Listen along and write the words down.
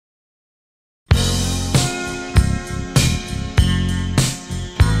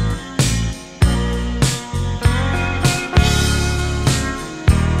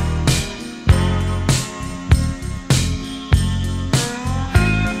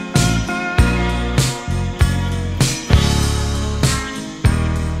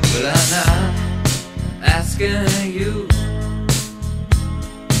asking you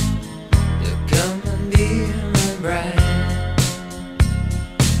to come and be my bride.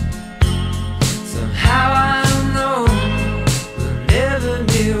 Somehow I know we'll never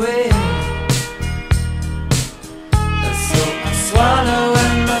be wed, so I swallow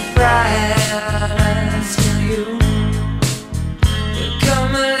in my pride, asking you to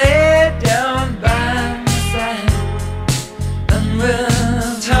come and lay down by my side, and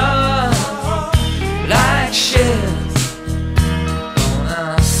we'll talk like ships on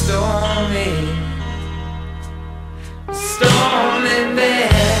a stormy bed.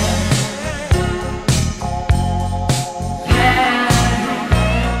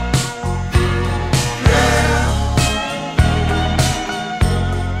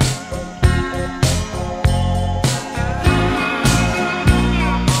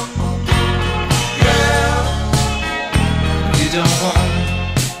 Don't want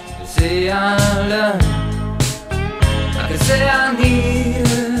to say I love you, I can say I need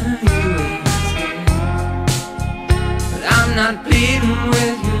you, but I'm not pleading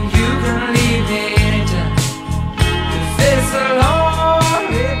with you. You can leave me anytime. If it's a long